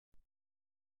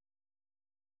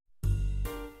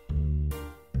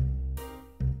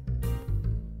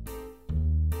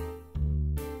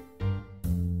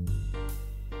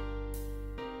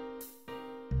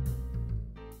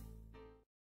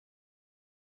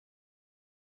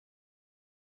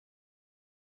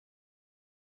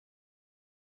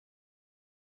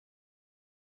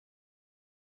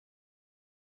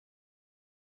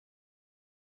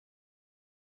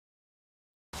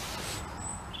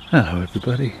Hello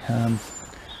everybody,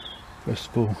 first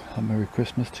of all a Merry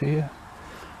Christmas to you.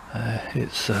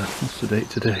 It's what's the date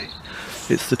today?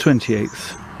 It's the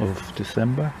 28th of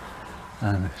December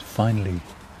and it's finally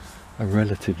a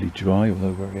relatively dry,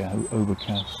 although very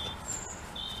overcast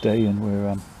day, and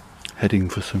we're heading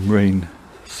for some rain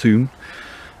soon.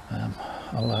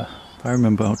 If I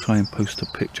remember, I'll try and post a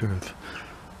picture of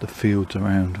the fields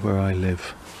around where I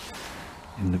live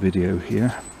in the video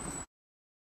here.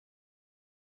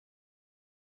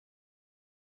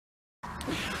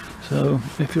 So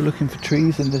if you're looking for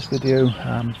trees in this video,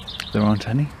 there aren't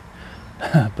any,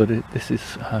 but this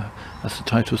is, as the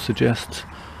title suggests,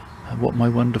 what my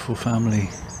wonderful family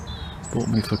bought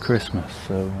me for Christmas.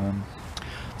 So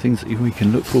things that we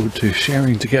can look forward to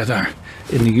sharing together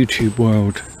in the YouTube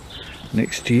world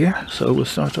next year. So we'll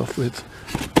start off with,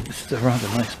 this is a rather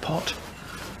nice pot,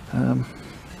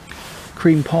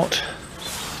 cream pot,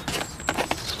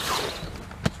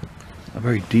 a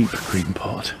very deep cream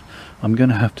pot. I'm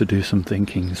going to have to do some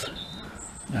thinkings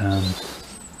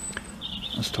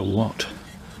as to what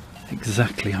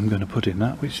exactly I'm going to put in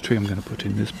that, which tree I'm going to put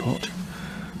in this pot.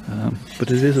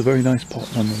 But it is a very nice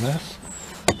pot nonetheless.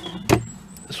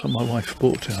 This one my wife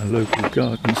bought in a local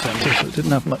garden centre, so it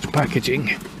didn't have much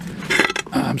packaging.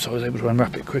 So I was able to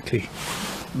unwrap it quickly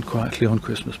and quietly on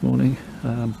Christmas morning.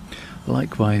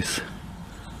 Likewise,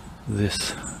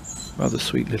 this rather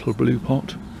sweet little blue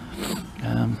pot.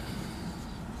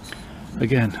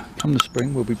 Again, come the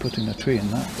spring we'll be putting a tree in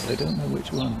that, but I don't know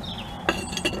which one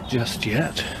just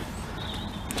yet.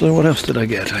 So what else did I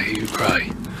get, I hear you cry?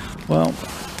 Well,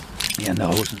 yeah, no,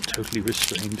 I wasn't totally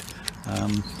restrained.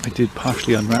 I did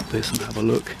partially unwrap this and have a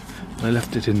look. I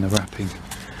left it in the wrapping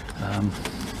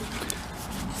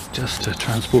just to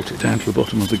transport it down to the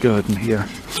bottom of the garden here.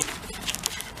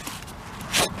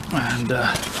 And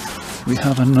we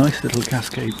have a nice little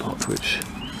cascade pot, which,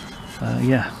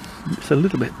 yeah, it's a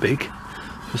little bit big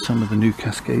for some of the new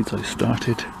cascades I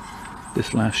started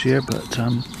this last year, but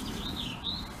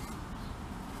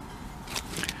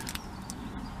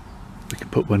we can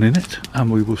put one in it and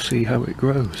we will see how it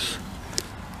grows.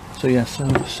 So yeah, so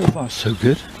far so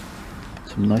good.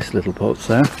 Some nice little pots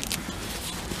there.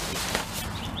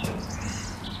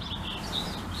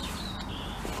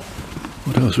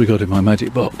 What else we got in my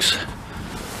magic box?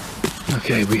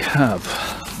 Okay, we have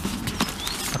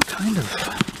a kind of,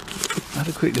 I had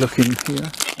a quick look in here.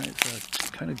 It's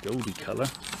a kind of goldy colour.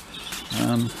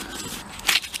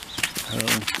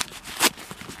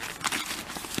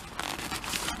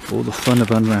 All the fun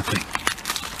of unwrapping.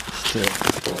 Still,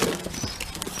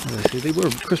 as I say, they were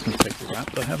Christmas paper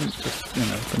wrapped. I haven't just, you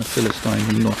know, been a Philistine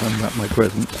and not unwrap my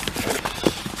presents.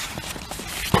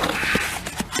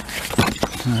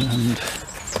 And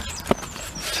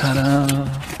ta-da!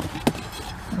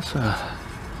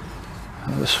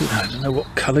 That's I don't know what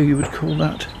colour you would call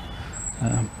that.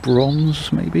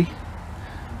 Bronze, maybe.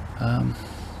 A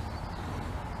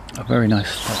very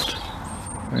nice pot.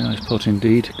 Very nice pot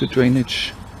indeed. Good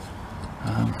drainage.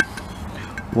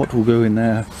 What will go in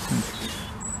there?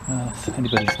 It's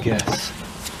anybody's guess.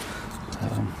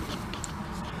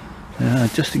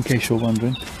 Just in case you're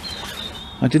wondering,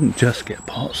 I didn't just get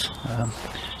pots.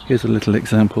 Here's a little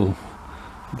example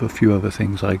of a few other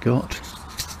things I got.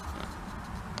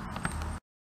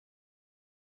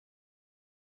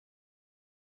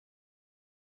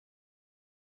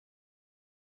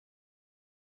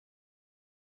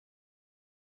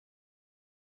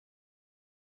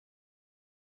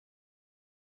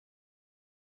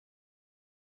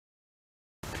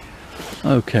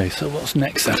 Okay, so what's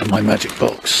next out of my magic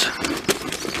box?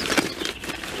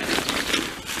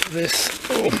 This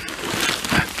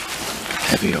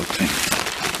heavy old thing.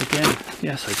 Again,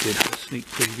 yes, I did have a sneak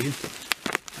preview.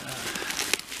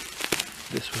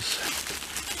 This was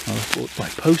bought by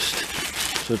post,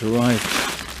 so it arrived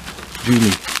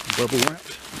duly bubble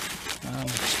wrapped.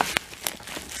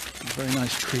 A very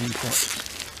nice cream pot.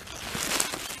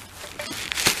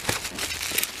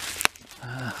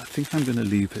 I think I'm going to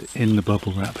leave it in the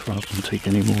bubble wrap rather than take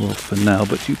any more off for now,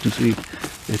 but you can see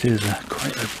it is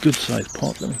quite a good sized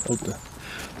pot. Let me hold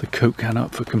the Coke can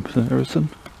up for comparison.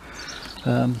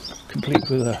 Complete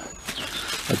with a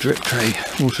drip tray,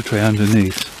 water tray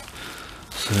underneath.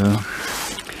 So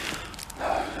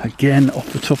again, off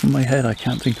the top of my head, I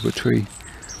can't think of a tree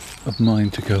of mine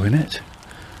to go in it,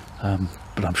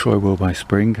 but I'm sure I will by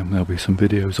spring, and there'll be some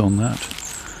videos on that.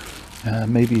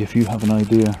 Maybe if you have an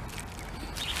idea,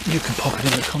 you can pop it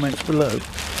in the comments below.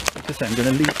 Like I say, I'm going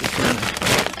to leave this in a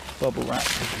bubble wrap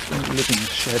because it's going to live in the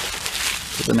shed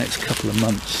for the next couple of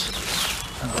months.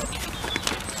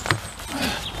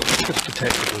 Just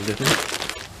protect it a little.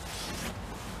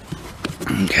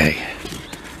 Okay,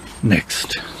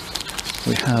 next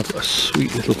we have a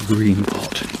sweet little green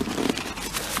pot.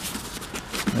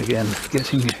 Again,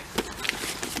 getting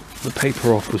the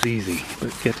paper off was easy,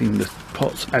 but getting the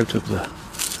pots out of the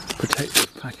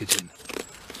protective packaging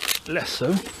less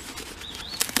so.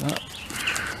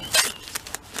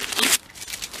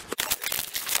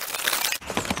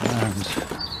 And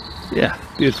yeah,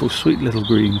 beautiful sweet little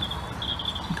green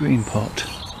pot.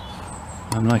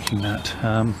 I'm liking that.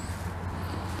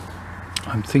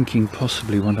 I'm thinking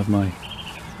possibly one of my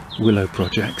willow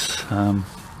projects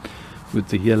with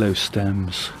the yellow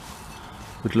stems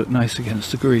would look nice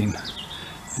against the green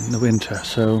in the winter,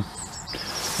 so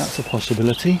that's a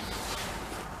possibility.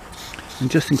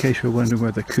 And just in case you're wondering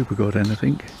whether Cooper got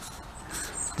anything,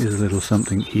 here's a little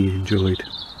something he enjoyed.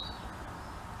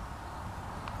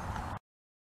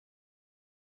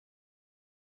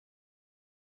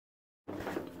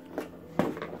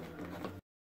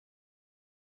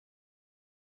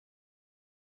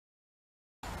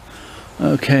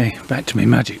 Okay, back to my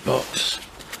magic box.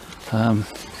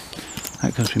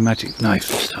 Out comes my magic knife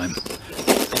this time.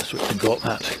 That's what I got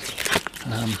that.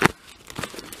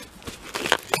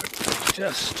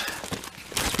 Just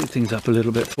speed things up a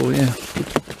little bit for you.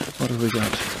 What have we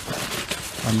got?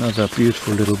 Another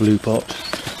beautiful little blue pot.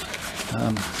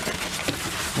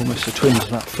 Almost a twin of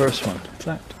that first one. In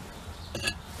fact,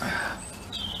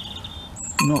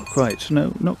 not quite.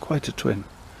 No, not quite a twin.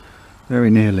 Very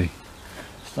nearly.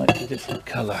 Slightly different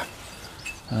colour.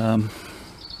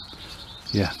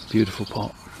 Yeah, beautiful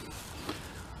pot.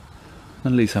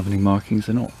 None of these have any markings.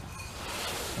 They're not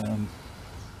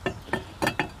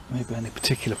maybe any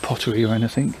particular pottery or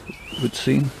anything, it would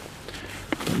seem.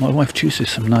 But my wife chooses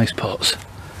some nice pots,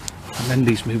 and then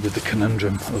leaves me with the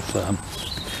conundrum of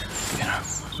you know,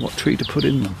 what tree to put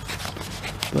in them.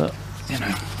 But you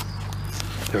know,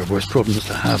 there are worse problems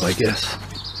to have, I guess.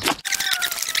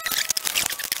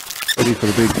 Ready for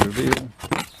the big reveal.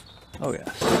 Oh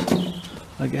yes.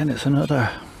 Again, it's another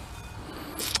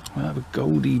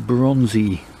goldy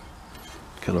bronzy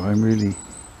colour. I'm really,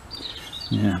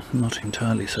 yeah, not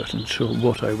entirely sure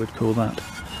what I would call that.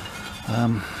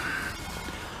 I'm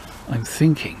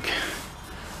thinking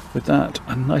with that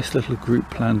a nice little group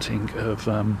planting of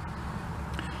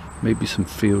maybe some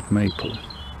field maple.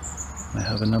 I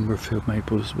have a number of field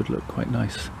maples, would look quite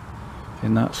nice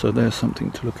in that, so there's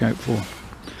something to look out for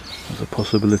as a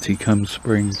possibility come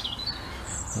spring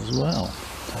as well.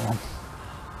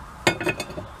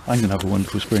 I'm going to have a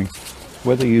wonderful spring.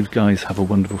 Whether you guys have a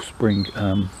wonderful spring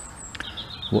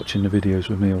watching the videos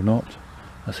with me or not,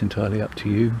 that's entirely up to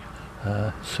you.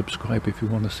 Subscribe if you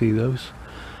want to see those.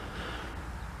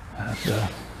 And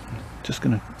just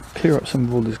going to clear up some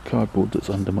of all this cardboard that's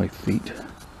under my feet.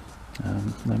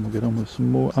 Then we'll get on with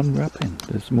some more unwrapping.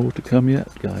 There's more to come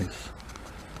yet, guys.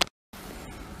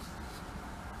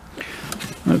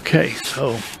 Okay,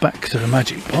 so back to the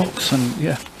magic box, and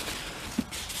yeah,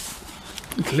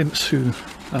 glimpse through,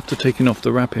 after taking off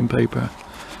the wrapping paper,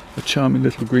 a charming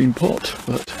little green pot.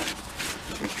 But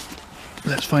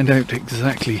let's find out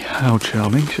exactly how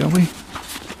charming, shall we?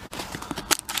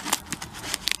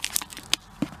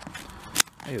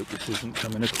 I hope this isn't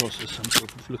coming across as some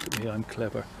sort of look at me, I'm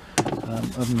clever.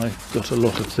 Haven't I got a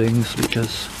lot of things,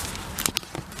 because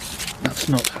that's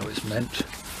not how it's meant.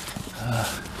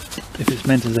 If it's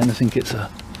meant as anything, it's a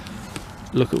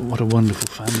look at what a wonderful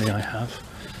family I have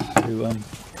who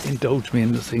indulge me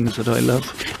in the things that I love,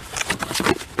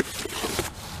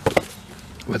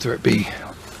 whether it be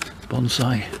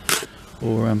bonsai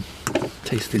or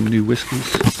tasting new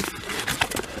whiskies,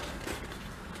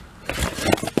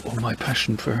 or my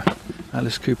passion for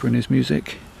Alice Cooper and his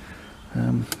music.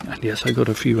 And yes, I got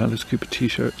a few Alice Cooper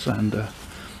t-shirts and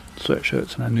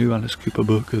sweatshirts and a new Alice Cooper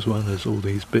book, as well as all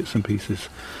these bits and pieces.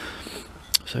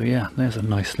 So yeah, there's a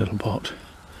nice little pot,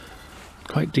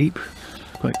 quite deep,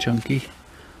 quite chunky.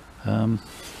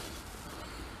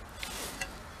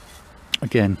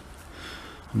 Again,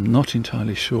 I'm not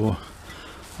entirely sure.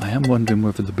 I am wondering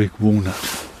whether the big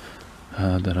walnut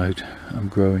that I'm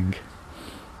growing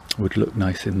would look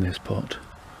nice in this pot.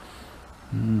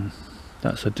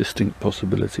 That's a distinct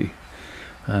possibility.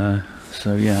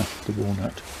 So yeah, the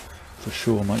walnut for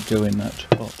sure might go in that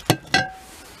pot.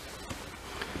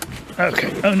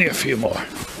 Okay, only a few more.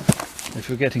 If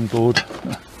you're getting bored,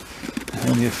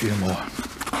 only a few more.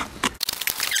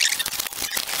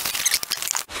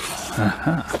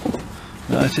 Aha,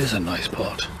 that is a nice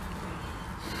pot.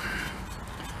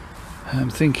 I'm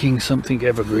thinking something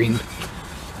evergreen.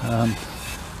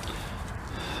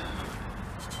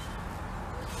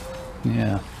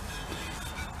 Yeah,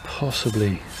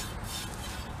 possibly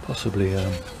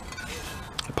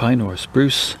a pine or a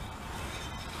spruce,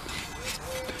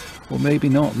 or maybe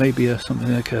not, maybe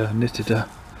something like a nitida,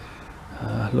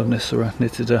 Lonicera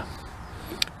nitida.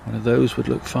 One of those would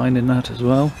look fine in that as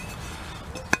well.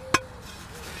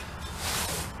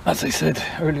 As I said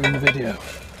earlier in the video,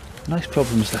 nice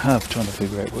problems to have trying to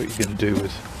figure out what you're going to do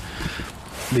with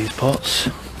these pots.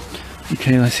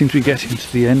 Okay, I seem to be getting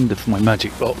to the end of my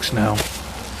magic box now,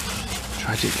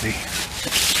 tragically.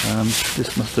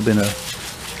 This must have been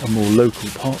a more local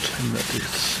pot, in that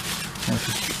it's, I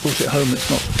just brought it home, it's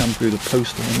not come through the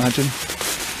post, I imagine.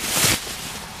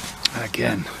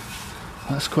 Again,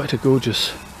 that's quite a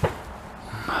gorgeous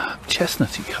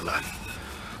chestnutty colour,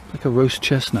 like a roast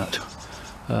chestnut.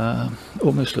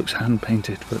 Almost looks hand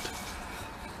painted, but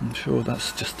I'm sure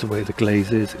that's just the way the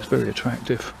glaze is. It's very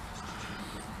attractive.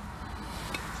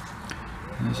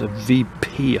 There's a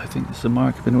VP, I think it's the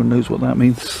mark, if anyone knows what that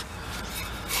means.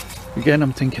 Again,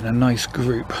 I'm thinking a nice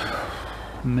group,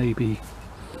 maybe,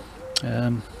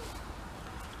 yeah,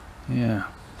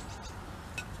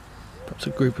 perhaps a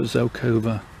group of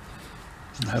Zelkova,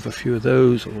 have a few of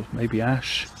those, or maybe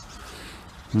ash.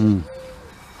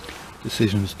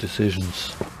 Decisions.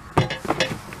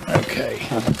 Okay,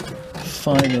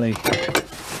 finally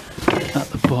at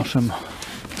the bottom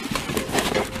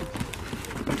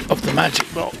of the magic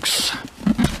box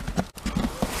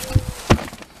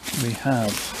we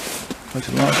have quite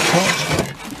a large pot.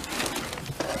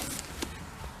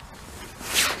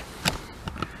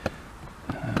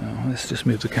 Let's just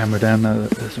move the camera down now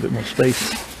that there's a bit more space.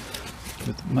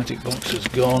 The magic box is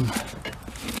gone.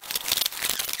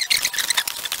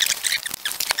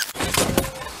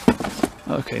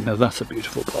 Okay, now that's a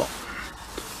beautiful pot.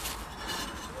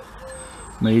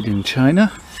 Made in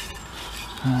China,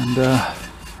 and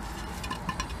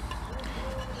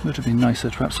would have been nicer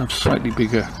to perhaps have slightly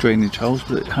bigger drainage holes,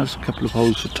 but it has a couple of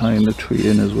holes for tying the tree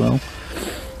in as well.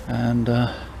 And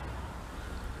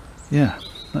yeah,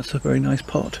 that's a very nice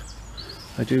pot.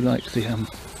 I do like the I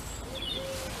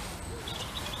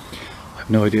have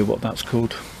no idea what that's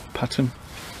called, pattern.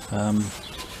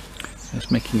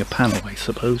 It's making a panel, I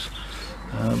suppose,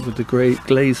 with the grey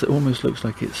glaze that almost looks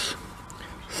like it's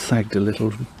sagged a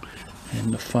little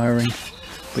in the firing.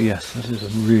 But yes, that is a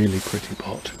really pretty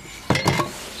pot.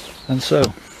 And so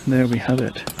there we have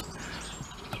it,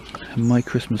 my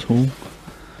Christmas haul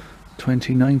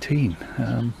 2019.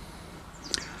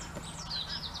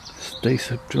 Stay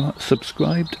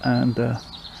subscribed, and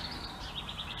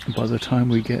by the time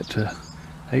we get to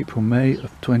April, May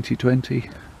of 2020,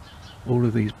 all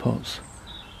of these pots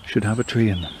should have a tree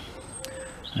in them,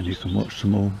 and you can watch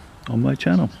them all on my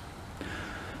channel.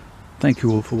 Thank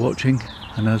you all for watching,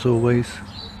 and as always,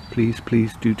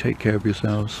 please do take care of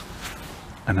yourselves,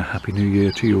 and a happy new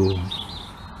year to you all.